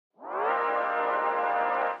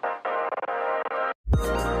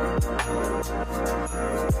Hello,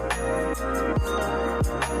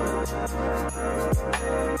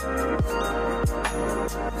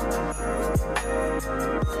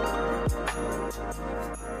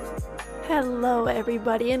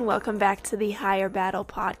 everybody, and welcome back to the Higher Battle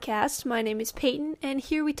podcast. My name is Peyton, and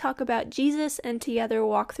here we talk about Jesus and together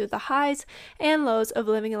walk through the highs and lows of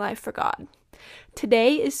living a life for God.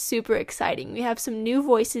 Today is super exciting. We have some new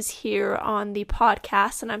voices here on the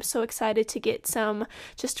podcast, and I'm so excited to get some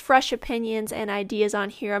just fresh opinions and ideas on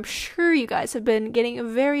here. I'm sure you guys have been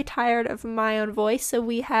getting very tired of my own voice, so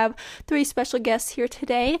we have 3 special guests here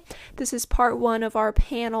today. This is part 1 of our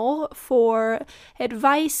panel for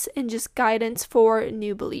advice and just guidance for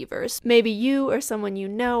new believers. Maybe you or someone you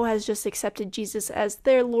know has just accepted Jesus as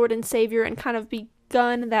their Lord and Savior and kind of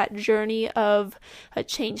begun that journey of a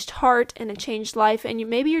changed heart and a changed life, and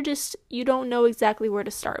you don't know exactly where to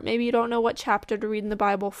start. Maybe you don't know what chapter to read in the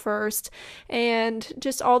Bible first, and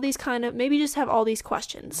just all these maybe just have all these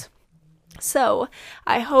questions. So,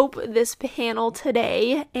 I hope this panel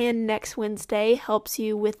today and next Wednesday helps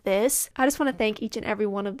you with this. I just want to thank each and every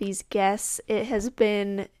one of these guests. It has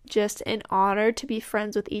been just an honor to be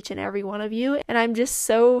friends with each and every one of you, and I'm just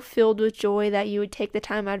so filled with joy that you would take the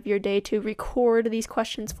time out of your day to record these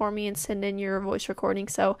questions for me and send in your voice recording.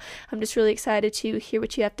 So I'm just really excited to hear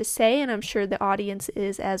what you have to say, and I'm sure the audience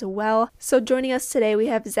is as well. So joining us today, we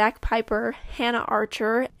have Zach Piper, Hannah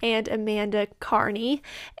Archer, and Amanda Carney,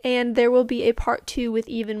 and there will be a part 2 with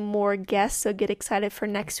even more guests, so get excited for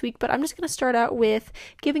next week. But I'm just going to start out with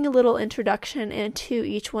giving a little introduction into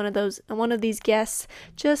each one of these guests,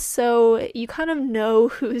 just so you kind of know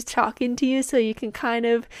who's talking to you, so you can kind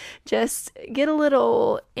of just get a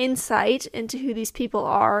little insight into who these people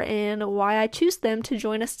are and why I choose them to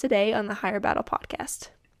join us today on the Higher Battle podcast.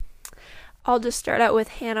 I'll just start out with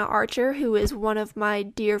Hannah Archer, who is one of my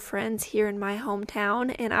dear friends here in my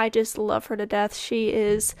hometown, and I just love her to death. She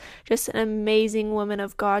is just an amazing woman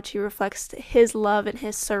of God. She reflects His love and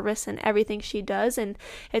His service in everything she does, and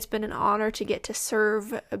it's been an honor to get to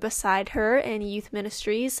serve beside her in youth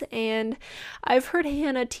ministries. And I've heard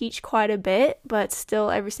Hannah teach quite a bit, but still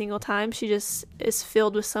every single time she just is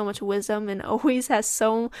filled with so much wisdom and always has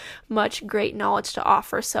so much great knowledge to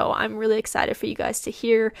offer. So I'm really excited for you guys to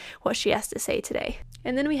hear what she has to say today.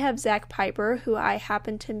 And then we have Zach Piper, who I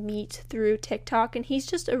happened to meet through TikTok, and he's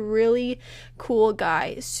just a really cool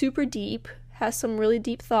guy, super deep, has some really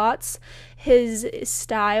deep thoughts. His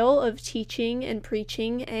style of teaching and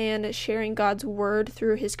preaching and sharing God's word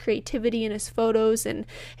through his creativity and his photos and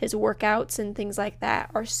his workouts and things like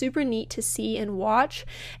that are super neat to see and watch.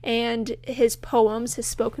 And his poems, his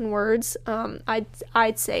spoken words,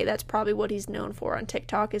 I'd say that's probably what he's known for on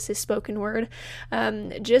TikTok, is his spoken word.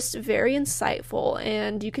 Just very insightful,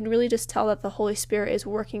 and you can really just tell that the Holy Spirit is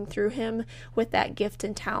working through him with that gift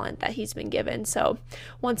and talent that he's been given. So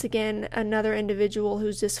once again, another individual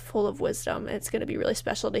who's just full of wisdom. It's going to be really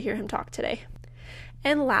special to hear him talk today.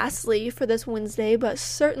 And lastly, for this Wednesday, but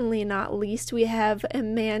certainly not least, we have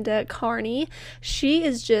Amanda Carney. She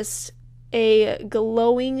is just a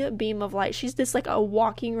glowing beam of light. She's just like a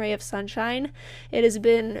walking ray of sunshine. It has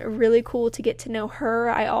been really cool to get to know her.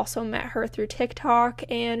 I also met her through TikTok,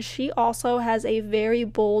 and she also has a very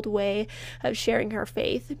bold way of sharing her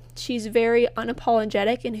faith. She's very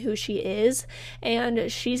unapologetic in who she is, and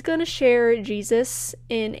she's going to share Jesus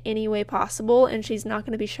in any way possible, and she's not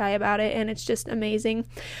going to be shy about it, and it's just amazing.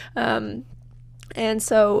 And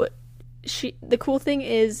so the cool thing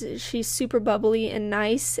is she's super bubbly and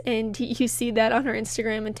nice, and you see that on her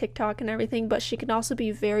Instagram and TikTok and everything, but she can also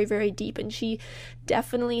be very, very deep, and she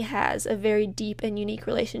definitely has a very deep and unique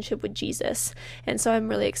relationship with Jesus. And so I'm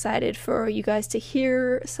really excited for you guys to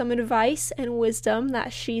hear some advice and wisdom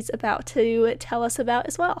that she's about to tell us about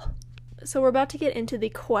as well. So we're about to get into the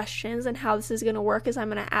questions, and how this is going to work is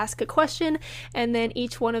I'm going to ask a question, and then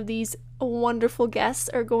each one of these wonderful guests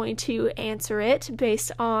are going to answer it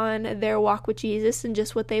based on their walk with Jesus and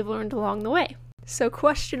just what they've learned along the way. So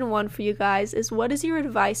question 1 for you guys is, what is your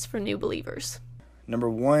advice for new believers? Number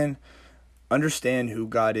 1, understand who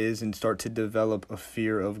God is and start to develop a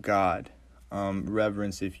fear of God,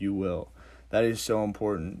 reverence, if you will. That is so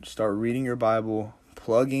important. Start reading your Bible.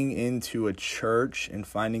 Plugging into a church and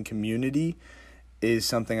finding community is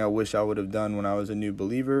something I wish I would have done when I was a new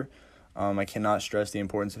believer. I cannot stress the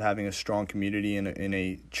importance of having a strong community in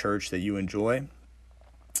a church that you enjoy.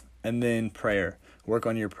 And then prayer. Work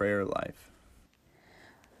on your prayer life.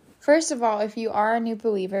 First of all, if you are a new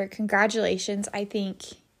believer, congratulations. I think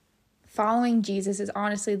following Jesus is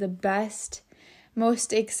honestly the best,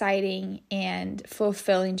 most exciting, and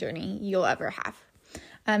fulfilling journey you'll ever have.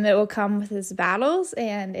 It will come with its battles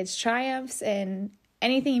and its triumphs, and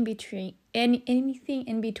anything in between, anything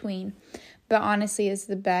in between, but honestly is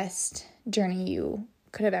the best journey you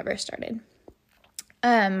could have ever started.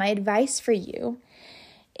 My advice for you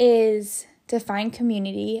is to find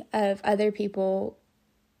community of other people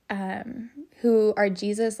who are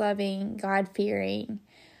Jesus-loving, God-fearing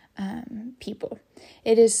people.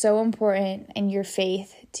 It is so important in your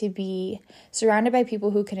faith to be surrounded by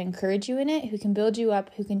people who can encourage you in it, who can build you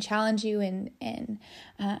up, who can challenge you and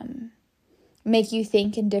make you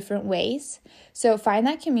think in different ways. So find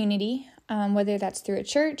that community, whether that's through a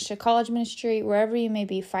church, a college ministry, wherever you may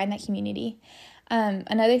be, find that community.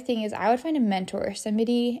 Another thing is I would find a mentor,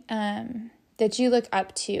 somebody that you look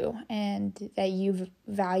up to and that you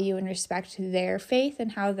value and respect their faith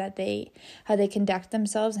and how they conduct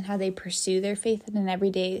themselves and how they pursue their faith in an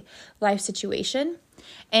everyday life situation,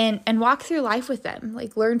 and walk through life with them,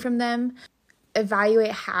 like learn from them,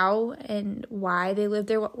 evaluate how and why they live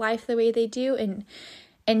their life the way they do,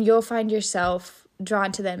 and you'll find yourself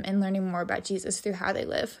drawn to them and learning more about Jesus through how they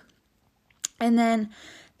live. And then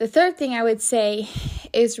the third thing I would say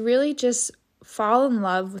is really just fall in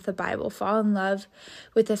love with the Bible, fall in love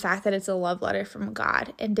with the fact that it's a love letter from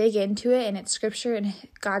God, and dig into it and its scripture and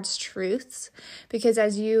God's truths, because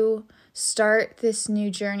as you start this new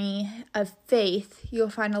journey of faith, you'll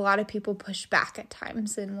find a lot of people push back at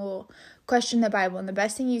times and will question the Bible, and the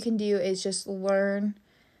best thing you can do is just learn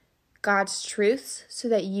God's truths so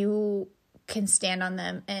that you can stand on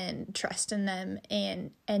them and trust in them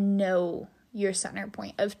and know your center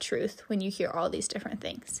point of truth when you hear all these different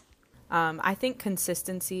things. I think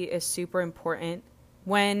consistency is super important.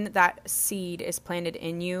 When that seed is planted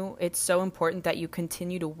in you, it's so important that you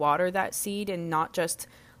continue to water that seed and not just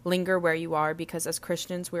linger where you are, because as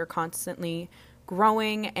Christians, we're constantly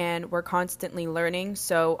growing and we're constantly learning.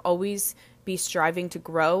 So always be striving to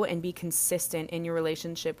grow and be consistent in your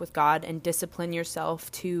relationship with God and discipline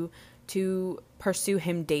yourself to pursue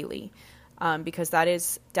Him daily, because that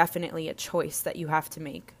is definitely a choice that you have to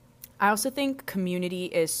make. I also think community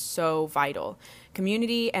is so vital.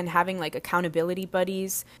 Community and having like accountability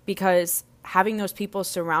buddies, because having those people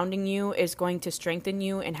surrounding you is going to strengthen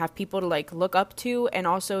you and have people to like look up to, and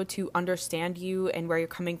also to understand you and where you're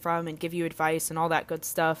coming from and give you advice and all that good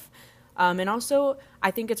stuff. And also, I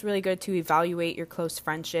think it's really good to evaluate your close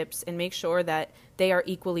friendships and make sure that they are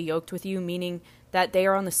equally yoked with you, meaning that they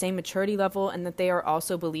are on the same maturity level and that they are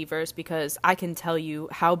also believers, because I can tell you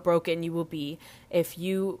how broken you will be if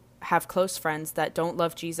you have close friends that don't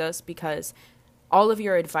love Jesus, because all of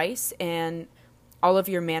your advice and all of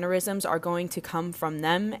your mannerisms are going to come from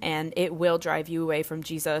them, and it will drive you away from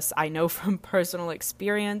Jesus. I know from personal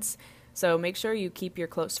experience. So make sure you keep your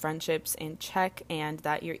close friendships in check and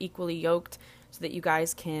that you're equally yoked so that you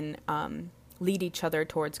guys can lead each other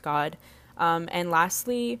towards God. And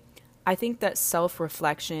lastly, I think that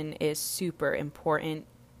self-reflection is super important.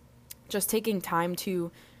 Just taking time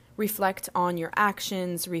to reflect on your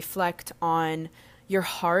actions, reflect on your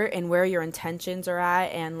heart and where your intentions are at,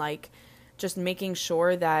 and like just making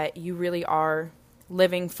sure that you really are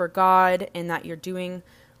living for God and that you're doing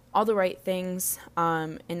all the right things,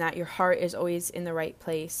 and that your heart is always in the right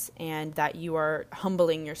place and that you are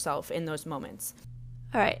humbling yourself in those moments.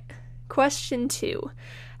 All right. Question 2.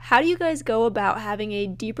 How do you guys go about having a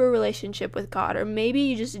deeper relationship with God? Or maybe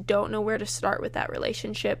you just don't know where to start with that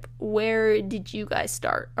relationship. Where did you guys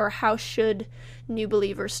start? Or how should new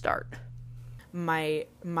believers start? My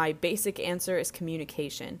basic answer is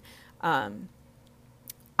communication.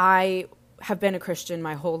 I have been a Christian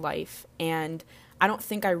my whole life, and I don't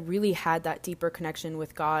think I really had that deeper connection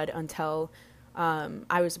with God until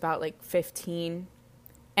I was about like 15.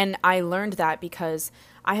 And I learned that because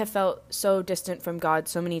I have felt so distant from God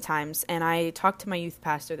so many times. And I talked to my youth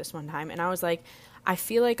pastor this one time, and I was like, I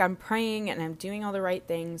feel like I'm praying and I'm doing all the right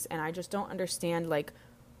things, and I just don't understand like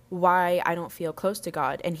why I don't feel close to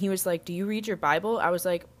God. And he was like, do you read your Bible? I was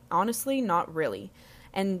like, honestly, not really.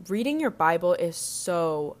 And reading your Bible is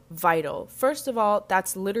so vital. First of all,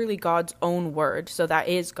 that's literally God's own word. So that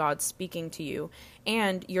is God speaking to you.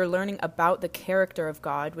 And you're learning about the character of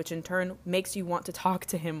God, which in turn makes you want to talk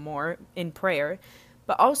to him more in prayer.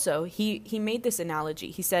 But also, he made this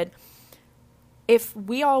analogy. He said, if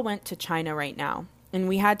we all went to China right now and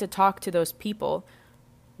we had to talk to those people,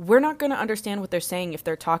 we're not going to understand what they're saying if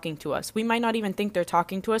they're talking to us. We might not even think they're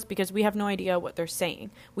talking to us because we have no idea what they're saying.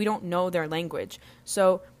 We don't know their language.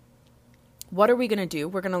 So what are we going to do?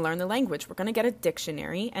 We're going to learn the language. We're going to get a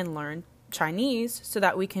dictionary and learn Chinese so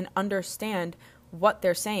that we can understand what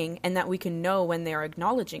they're saying and that we can know when they're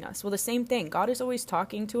acknowledging us. Well, the same thing. God is always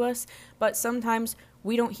talking to us, but sometimes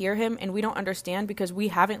we don't hear him and we don't understand because we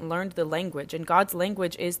haven't learned the language, and God's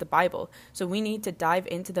language is the Bible. So we need to dive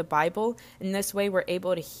into the Bible, and this way we're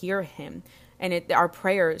able to hear him, and our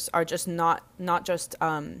prayers are just not just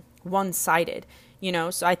one-sided, you know.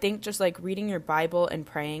 So I think just like reading your Bible and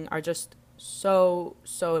praying are just so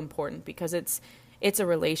important, because it's a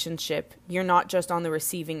relationship. You're not just on the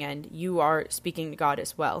receiving end, you are speaking to God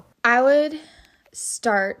as well. I would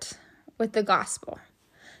start with the gospel.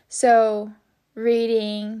 So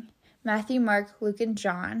reading Matthew, Mark, Luke, and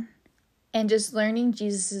John, and just learning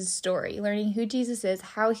Jesus' story, learning who Jesus is,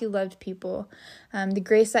 how he loved people, the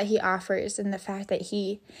grace that he offers, and the fact that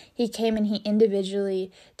he came and he individually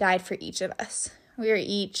died for each of us. We are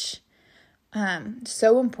each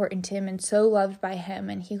so important to him and so loved by him,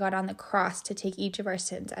 and he got on the cross to take each of our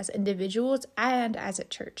sins as individuals and as a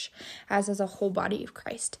church, as a whole body of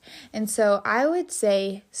Christ. And so I would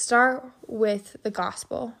say start with the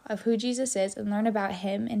gospel of who Jesus is and learn about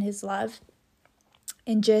him and his love,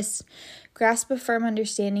 and just grasp a firm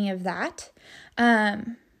understanding of that,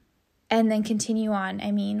 and then continue on.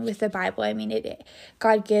 I mean, with the Bible, I mean,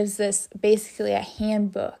 God gives us basically a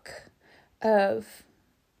handbook of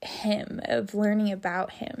him, of learning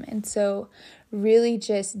about him. And so really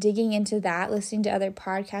just digging into that, listening to other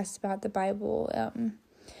podcasts about the Bible,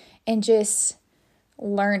 and just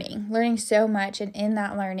learning so much, and in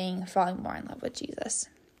that learning, falling more in love with Jesus.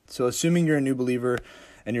 So assuming you're a new believer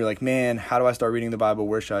and you're like, man, how do I start reading the Bible?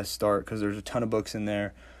 Where should I start? Because there's a ton of books in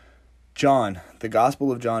there. John, the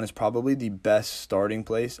Gospel of John is probably the best starting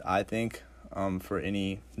place, I think, for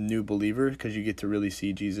any new believer, because you get to really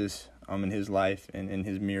see Jesus in his life and in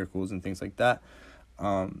his miracles and things like that.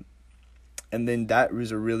 And then that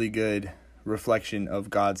was a really good reflection of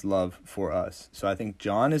God's love for us. So I think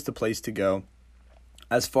John is the place to go.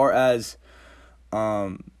 As far as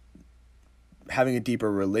having a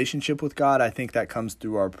deeper relationship with God, I think that comes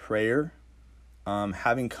through our prayer.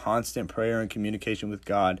 Having constant prayer and communication with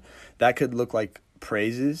God. That could look like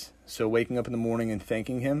praises, so waking up in the morning and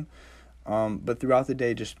thanking him. But throughout the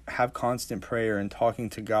day, just have constant prayer and talking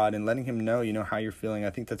to God and letting him know, how you're feeling. I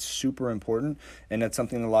think that's super important, and that's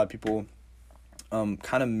something a lot of people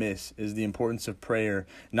kind of miss, is the importance of prayer.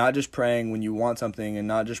 Not just praying when you want something, and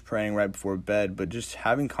not just praying right before bed, but just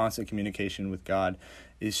having constant communication with God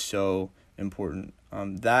is so important.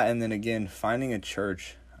 That, and then again, finding a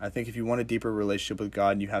church. I think if you want a deeper relationship with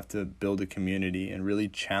God, you have to build a community and really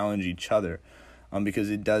challenge each other, because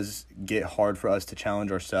it does get hard for us to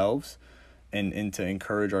challenge ourselves and to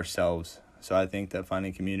encourage ourselves. So I think that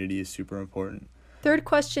finding community is super important. Third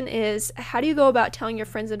question is, how do you go about telling your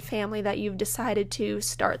friends and family that you've decided to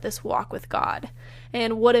start this walk with God?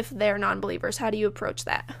 And what if they're non-believers? How do you approach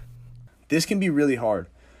that? This can be really hard.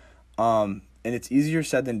 And it's easier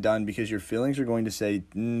said than done, because your feelings are going to say,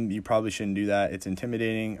 you probably shouldn't do that. It's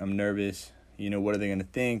intimidating. I'm nervous. What are they going to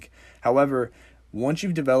think? However, once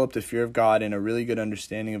you've developed a fear of God and a really good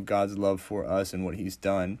understanding of God's love for us and what he's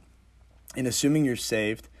done, and assuming you're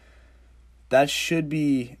saved, that should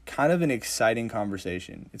be kind of an exciting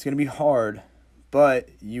conversation. It's going to be hard, but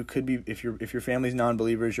you could be, if your family's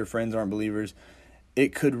non-believers, your friends aren't believers,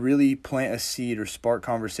 it could really plant a seed or spark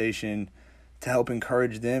conversation to help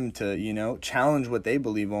encourage them to, challenge what they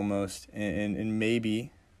believe almost, and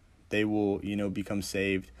maybe they will, become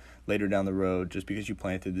saved later down the road, just because you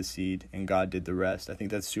planted the seed and God did the rest. I think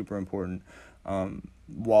that's super important.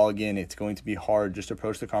 While again, it's going to be hard, just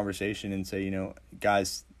approach the conversation and say,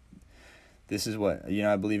 guys, this is what,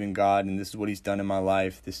 I believe in God, and this is what he's done in my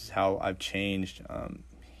life. This is how I've changed.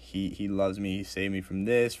 He loves me. He saved me from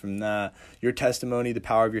this, from that. Your testimony, the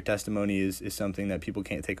power of your testimony is something that people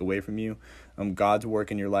can't take away from you. God's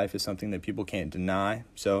work in your life is something that people can't deny.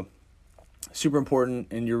 So super important,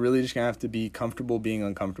 and you're really just going to have to be comfortable being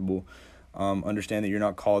uncomfortable. Understand that you're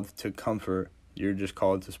not called to comfort. You're just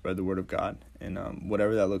called to spread the word of God, and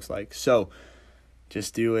whatever that looks like. So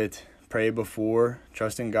just do it. Pray before.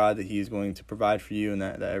 Trust in God that he is going to provide for you, and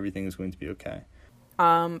that everything is going to be okay.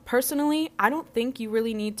 Personally, I don't think you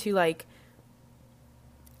really need to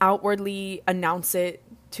outwardly announce it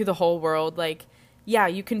to the whole world. Yeah,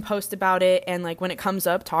 you can post about it, and when it comes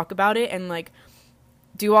up, talk about it, and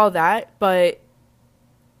do all that, but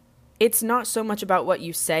it's not so much about what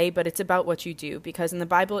you say, but it's about what you do, because in the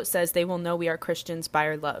Bible it says they will know we are Christians by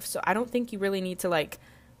our love. So I don't think you really need to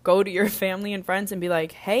go to your family and friends and be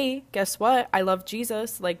like, hey, guess what? I love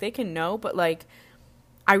Jesus. They can know, but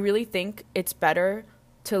I really think it's better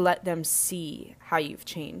to let them see how you've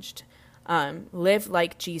changed. Live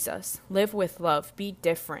like Jesus. Live with love. Be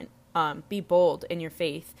different. Be bold in your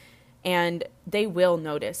faith. and they will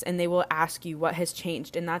notice and they will ask you what has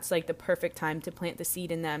changed. And that's like the perfect time to plant the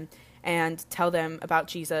seed in them and tell them about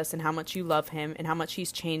Jesus and how much you love him and how much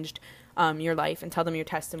he's changed your life, and tell them your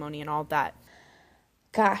testimony and all that.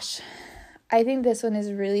 Gosh, I think this one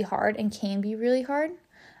is really hard and can be really hard.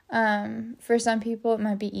 For some people, it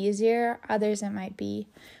might be easier. Others, it might be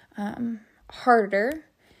harder.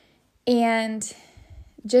 And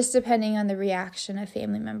just depending on the reaction of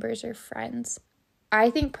family members or friends. I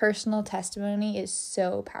think personal testimony is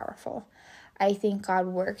so powerful. I think God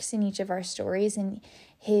works in each of our stories, and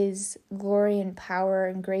his glory and power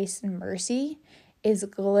and grace and mercy is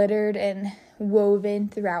glittered and woven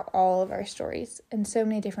throughout all of our stories in so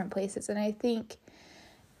many different places. And I think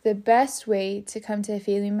the best way to come to a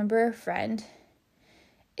family member or friend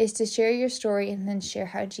is to share your story and then share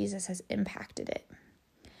how Jesus has impacted it.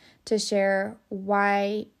 To share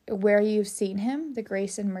where you've seen him, the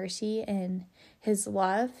grace and mercy and his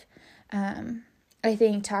love. I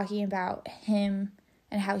think talking about him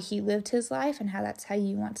and how he lived his life and how that's how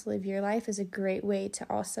you want to live your life is a great way to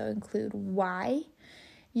also include why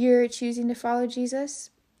you're choosing to follow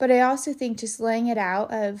Jesus. But I also think just laying it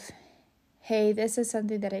out of, hey, this is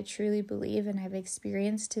something that I truly believe and I've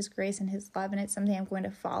experienced his grace and his love, and it's something I'm going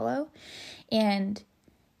to follow. And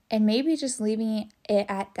maybe just leaving it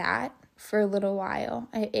at that for a little while.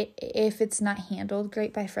 If it's not handled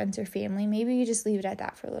great by friends or family, maybe you just leave it at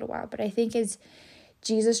that for a little while. But I think as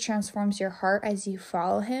Jesus transforms your heart as you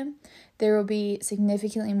follow him, there will be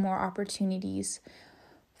significantly more opportunities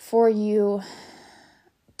for you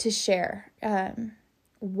to share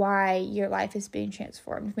why your life is being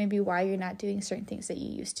transformed, maybe why you're not doing certain things that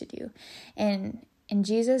you used to do. And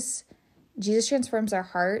Jesus transforms our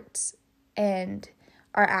hearts and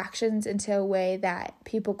our actions into a way that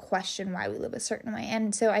people question why we live a certain way.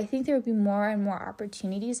 And so I think there will be more and more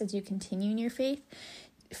opportunities as you continue in your faith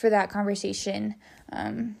for that conversation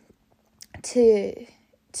to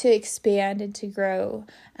expand and to grow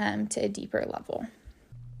to a deeper level.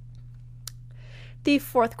 The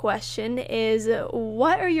fourth question is,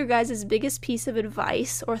 what are your guys' biggest piece of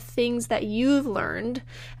advice or things that you've learned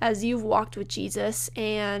as you've walked with Jesus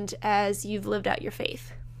and as you've lived out your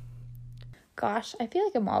faith? Gosh, I feel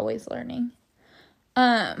like I'm always learning.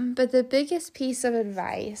 But the biggest piece of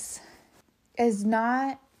advice is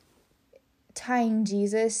not tying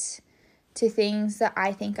Jesus to things that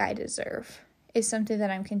I think I deserve. It's something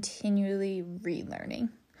that I'm continually relearning.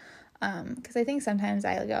 Because I think sometimes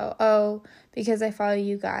I go, oh, because I follow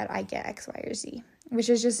you, God, I get X, Y, or Z, which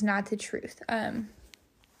is just not the truth.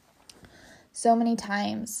 So many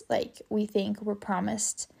times, like, we think we're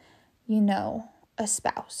promised, a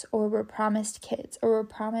spouse, or we're promised kids, or we're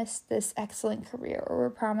promised this excellent career, or we're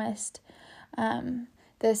promised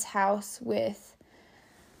this house with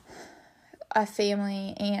a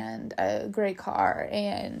family and a great car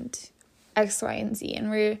and X, Y, and Z,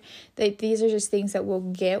 and these are just things that we'll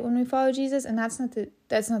get when we follow Jesus, and that's not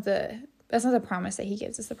the promise that he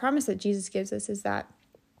gives us. The promise that Jesus gives us is that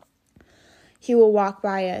he will walk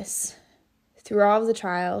by us through all of the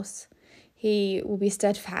trials. He will be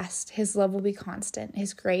steadfast. His love will be constant.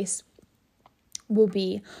 His grace will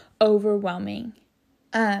be overwhelming,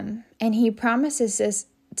 and he promises us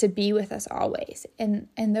to be with us always. And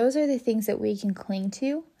those are the things that we can cling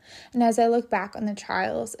to. And as I look back on the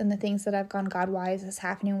trials and the things that I've gone, God, why is this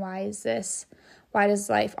happening? Why is this? Why does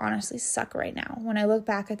life honestly suck right now? When I look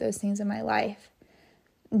back at those things in my life,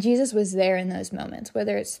 Jesus was there in those moments,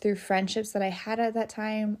 whether it's through friendships that I had at that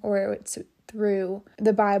time, or it's through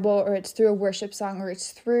the Bible, or it's through a worship song, or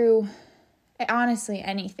it's through honestly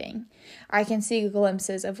anything. I can see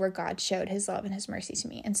glimpses of where God showed his love and his mercy to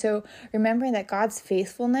me. And so remembering that God's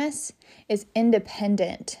faithfulness is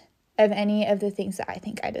independent of any of the things that I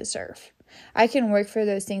think I deserve. I can work for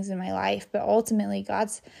those things in my life, but ultimately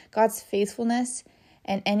God's faithfulness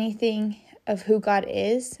and anything of who God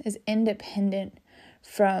is independent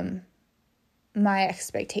from my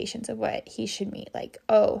expectations of what he should meet. Like,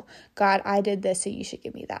 oh, God, I did this, so you should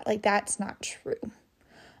give me that. Like, that's not true.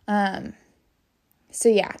 So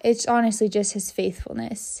yeah, it's honestly just his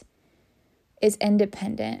faithfulness is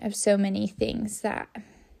independent of so many things that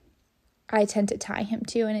I tend to tie him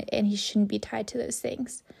to, and he shouldn't be tied to those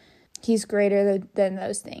things. He's greater than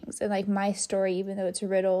those things. And like my story, even though it's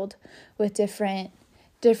riddled with different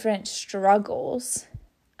struggles,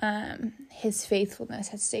 his faithfulness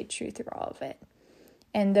has stayed true through all of it.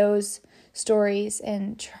 And those stories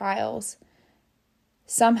and trials,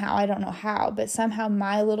 somehow, I don't know how, but somehow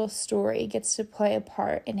my little story gets to play a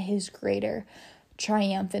part in his greater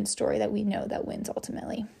triumphant story that we know that wins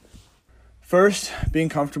ultimately. First, being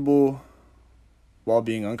comfortable while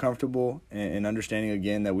being uncomfortable, and understanding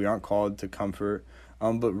again that we aren't called to comfort,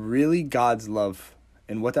 but really God's love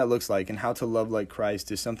and what that looks like and how to love like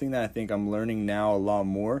Christ is something that I think I'm learning now a lot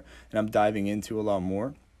more, and I'm diving into a lot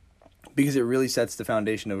more, because it really sets the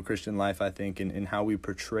foundation of a Christian life, I think, in how we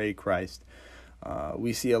portray Christ.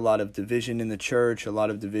 We see a lot of division in the church, a lot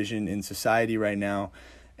of division in society right now,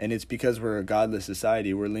 and it's because we're a godless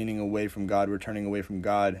society. We're leaning away from God, we're turning away from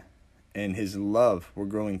God and his love. We're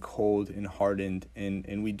growing cold and hardened,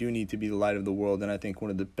 and we do need to be the light of the world, and I think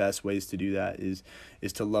one of the best ways to do that is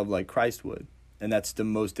to love like Christ would. And that's the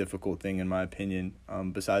most difficult thing, in my opinion,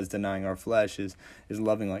 besides denying our flesh, is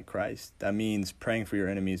loving like Christ. That means praying for your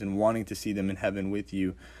enemies and wanting to see them in heaven with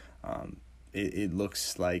you. It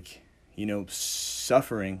looks like,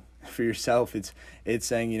 suffering for yourself. It's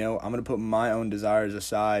saying, I'm going to put my own desires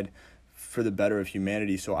aside for the better of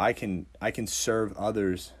humanity so I can serve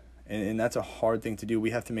others. And that's a hard thing to do. We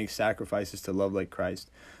have to make sacrifices to love like Christ.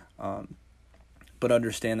 But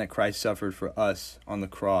understand that Christ suffered for us on the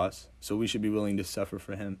cross, so we should be willing to suffer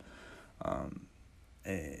for him.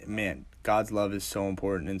 Man, God's love is so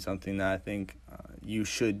important, and something that I think you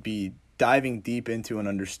should be diving deep into and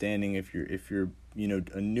understanding if you're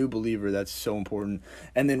a new believer. That's so important.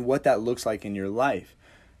 And then what that looks like in your life.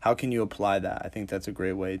 How can you apply that? I think that's a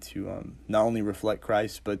great way to not only reflect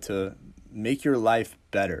Christ, but to make your life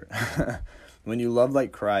better. When you love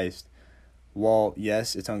like Christ, while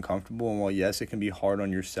yes, it's uncomfortable, and while yes, it can be hard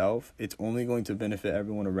on yourself, it's only going to benefit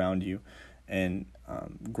everyone around you, and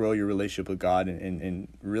grow your relationship with God, and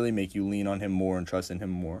really make you lean on him more and trust in him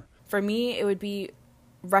more. For me, it would be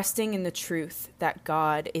resting in the truth that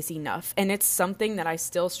God is enough. And it's something that I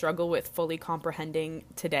still struggle with fully comprehending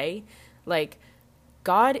today. Like,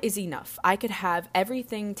 God is enough. I could have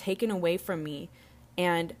everything taken away from me,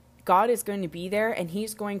 and God is going to be there, and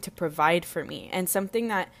he's going to provide for me. And something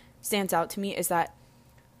that stands out to me is that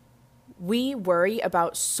we worry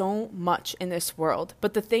about so much in this world.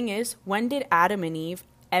 But the thing is, when did Adam and Eve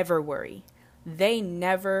ever worry? They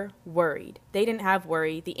never worried. They didn't have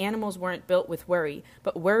worry. The animals weren't built with worry.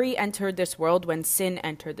 But worry entered this world when sin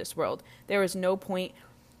entered this world. There was no point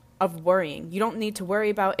of worrying. You don't need to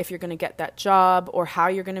worry about if you're going to get that job or how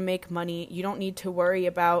you're going to make money. You don't need to worry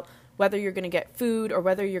about whether you're going to get food or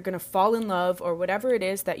whether you're going to fall in love or whatever it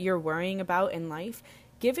is that you're worrying about in life.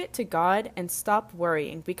 Give it to God and stop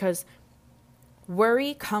worrying, because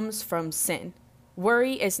worry comes from sin.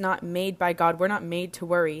 Worry is not made by God. We're not made to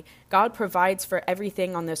worry. God provides for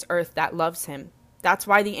everything on this earth that loves him. That's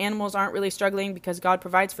why the animals aren't really struggling, because God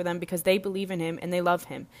provides for them, because they believe in him and they love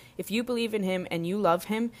him. If you believe in him and you love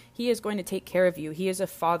him, he is going to take care of you. He is a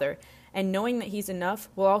father. And knowing that he's enough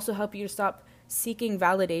will also help you to stop seeking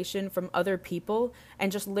validation from other people and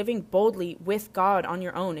just living boldly with God on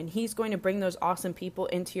your own. And he's going to bring those awesome people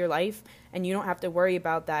into your life, and you don't have to worry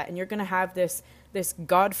about that. And you're going to have this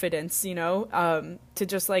Godfidence, to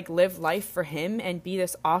just like live life for him and be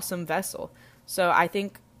this awesome vessel. So I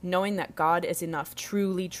think knowing that God is enough,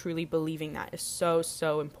 truly, truly believing that, is so,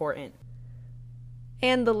 so important.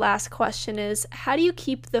 And the last question is, how do you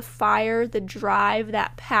keep the fire, the drive,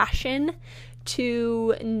 that passion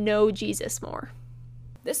to know Jesus more?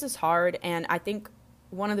 This is hard, and I think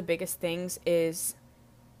one of the biggest things is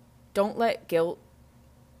don't let guilt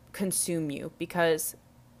consume you, because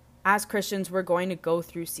as Christians, we're going to go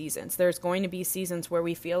through seasons. There's going to be seasons where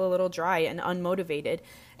we feel a little dry and unmotivated,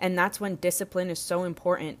 and that's when discipline is so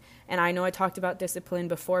important. And I know I talked about discipline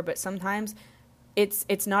before, but sometimes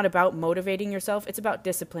it's not about motivating yourself. It's about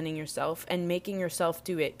disciplining yourself and making yourself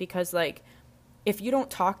do it, because like, if you don't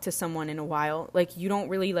talk to someone in a while, like you don't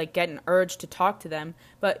really like get an urge to talk to them,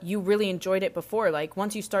 but you really enjoyed it before. Like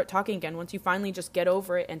once you start talking again, once you finally just get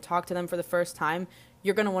over it and talk to them for the first time,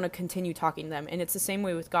 you're going to want to continue talking to them. And it's the same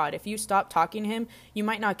way with God. If you stop talking to him, you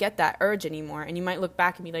might not get that urge anymore. And you might look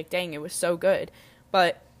back and be like, dang, it was so good.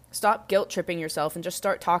 But stop guilt tripping yourself and just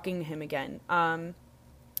start talking to him again. And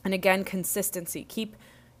again, consistency. Keep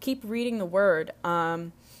reading the word.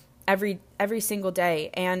 Every single day.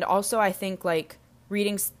 And also I think like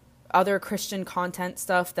reading other Christian content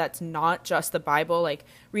stuff that's not just the Bible, like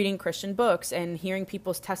reading Christian books and hearing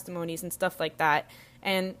people's testimonies and stuff like that,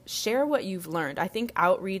 and share what you've learned. I think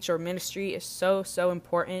outreach or ministry is so, so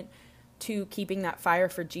important to keeping that fire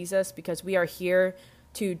for Jesus, because we are here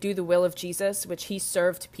to do the will of Jesus, which he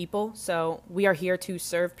served people. So we are here to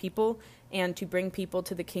serve people and to bring people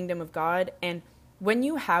to the kingdom of God. And when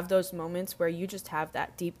you have those moments where you just have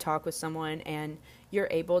that deep talk with someone and you're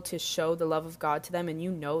able to show the love of God to them, and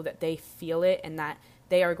you know that they feel it and that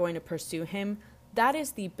they are going to pursue him, that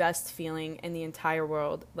is the best feeling in the entire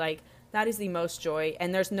world. Like, that is the most joy.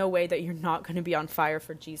 And there's no way that you're not going to be on fire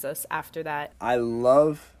for Jesus after that. I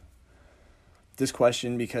love this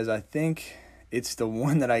question because I think it's the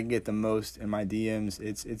one that I get the most in my DMs.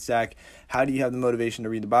 It's Zach, how do you have the motivation to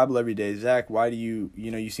read the Bible every day? Zach, why do you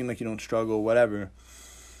seem like you don't struggle, whatever.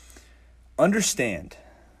 Understand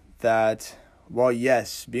that while,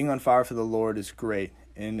 yes, being on fire for the Lord is great,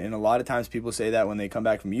 and a lot of times people say that when they come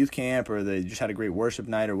back from youth camp or they just had a great worship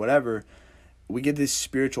night or whatever, we get this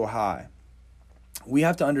spiritual high. We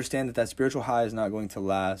have to understand that spiritual high is not going to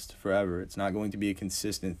last forever. It's not going to be a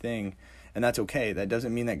consistent thing, and that's okay. That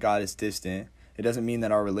doesn't mean that God is distant. It doesn't mean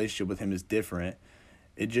that our relationship with him is different.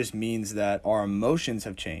 It just means that our emotions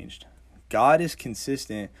have changed. God is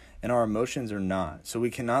consistent and our emotions are not. So we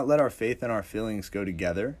cannot let our faith and our feelings go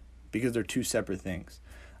together because they're two separate things.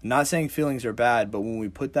 I'm not saying feelings are bad, but when we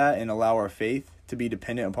put that and allow our faith to be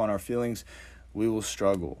dependent upon our feelings, we will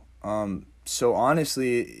struggle. So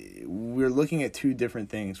honestly, we're looking at two different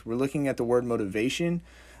things. We're looking at the word motivation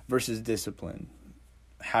versus discipline.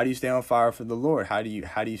 How do you stay on fire for the Lord? How do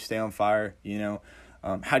you stay on fire?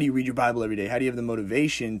 How do you read your Bible every day? How do you have the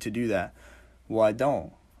motivation to do that? Well, I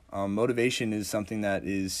don't. Motivation is something that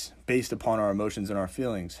is based upon our emotions and our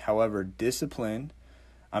feelings. However, discipline,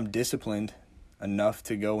 I'm disciplined enough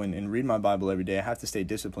to go and read my Bible every day. I have to stay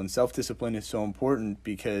disciplined. Self-discipline is so important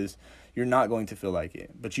because you're not going to feel like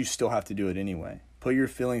it, but you still have to do it anyway. Put your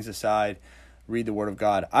feelings aside, read the Word of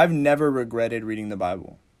God. I've never regretted reading the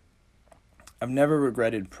Bible. I've never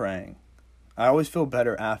regretted praying. I always feel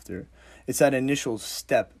better after. It's that initial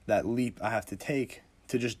step, that leap I have to take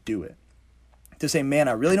to just do it. To say, man,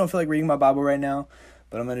 I really don't feel like reading my Bible right now,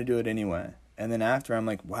 but I'm going to do it anyway. And then after, I'm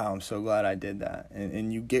like, wow, I'm so glad I did that.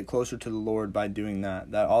 And you get closer to the Lord by doing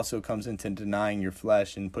that. That also comes into denying your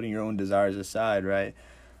flesh and putting your own desires aside, right?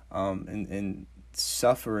 And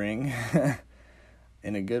suffering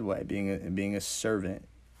in a good way, being a servant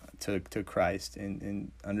to Christ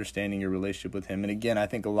and understanding your relationship with him. And again, I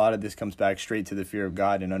think a lot of this comes back straight to the fear of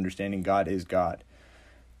God and understanding God is God.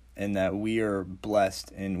 And that we are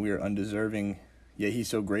blessed and we are undeserving, yet he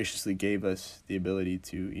so graciously gave us the ability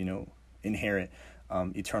to, inherit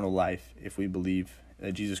eternal life if we believe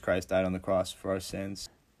that Jesus Christ died on the cross for our sins.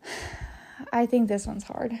 I think this one's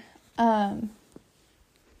hard. I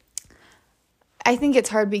think it's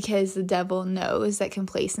hard because the devil knows that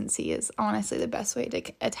complacency is honestly the best way to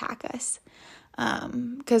attack us.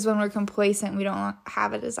 Because when we're complacent, we don't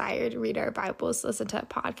have a desire to read our Bibles, to listen to a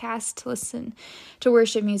podcast, to listen to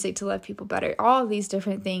worship music, to love people better. All of these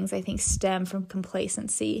different things, I think, stem from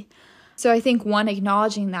complacency. So I think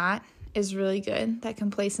acknowledging that is really good, that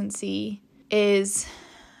complacency is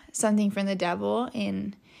something from the devil,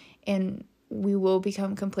 and we will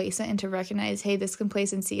become complacent, and to recognize, hey, this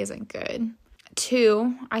complacency isn't good.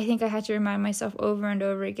 2, I think I have to remind myself over and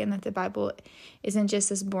over again that the Bible isn't just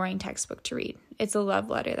this boring textbook to read. It's a love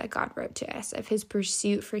letter that God wrote to us of his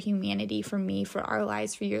pursuit for humanity, for me, for our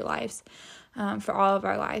lives, for your lives, for all of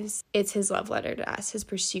our lives. It's his love letter to us, his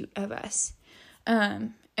pursuit of us.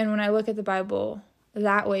 And when I look at the Bible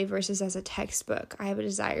that way versus as a textbook, I have a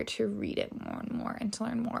desire to read it more and more and to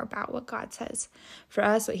learn more about what God says for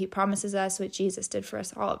us, what he promises us, what Jesus did for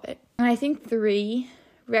us, all of it. And I think 3,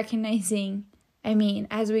 recognizing,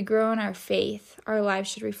 as we grow in our faith, our lives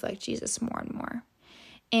should reflect Jesus more and more.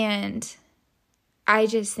 And I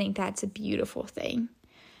just think that's a beautiful thing.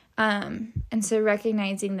 And so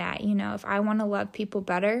recognizing that, if I want to love people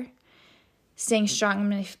better, staying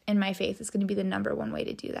strong in my faith is going to be the number one way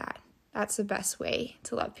to do that. That's the best way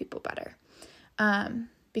to love people better.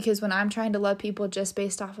 Because when I'm trying to love people just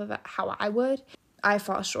based off of how I would, I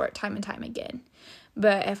fall short time and time again.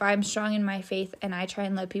 But if I'm strong in my faith and I try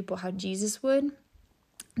and love people how Jesus would,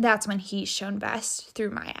 that's when he's shown best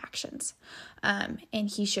through my actions. And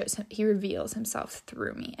he reveals himself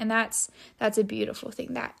through me. And that's a beautiful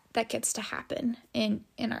thing that gets to happen in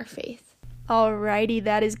our faith. Alrighty,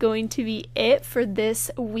 that is going to be it for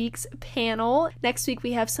this week's panel. Next week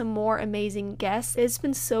we have some more amazing guests. It's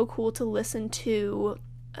been so cool to listen to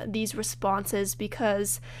these responses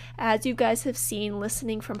because, as you guys have seen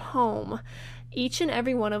listening from home, each and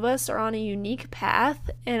every one of us are on a unique path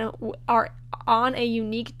and are on a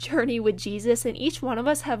unique journey with Jesus, and each one of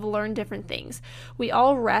us have learned different things. We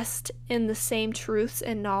all rest in the same truths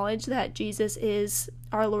and knowledge that Jesus is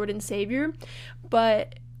our Lord and Savior,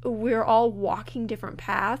 but we're all walking different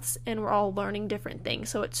paths and we're all learning different things.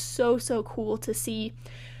 So it's so cool to see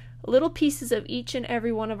little pieces of each and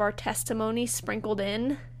every one of our testimonies sprinkled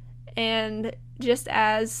in. And just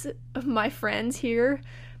as my friends here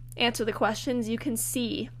answer the questions, you can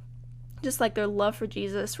see just like their love for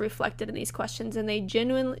Jesus reflected in these questions, and they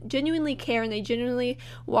genuinely care, and they genuinely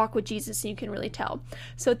walk with Jesus, and you can really tell.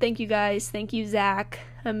 So thank you guys. Thank you, Zach,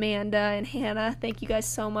 Amanda, and Hannah. Thank you guys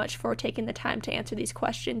so much for taking the time to answer these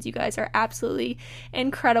questions. You guys are absolutely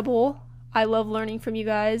incredible. I love learning from you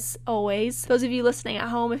guys always. Those of you listening at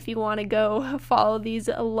home, if you want to go follow these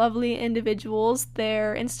lovely individuals,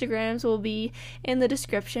 their Instagrams will be in the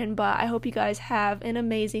description. But I hope you guys have an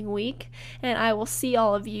amazing week, and I will see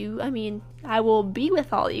all of you. I will be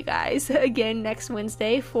with all you guys again next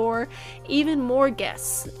Wednesday for even more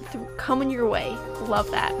guests coming your way. Love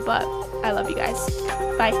that. But I love you guys.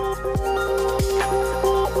 Bye.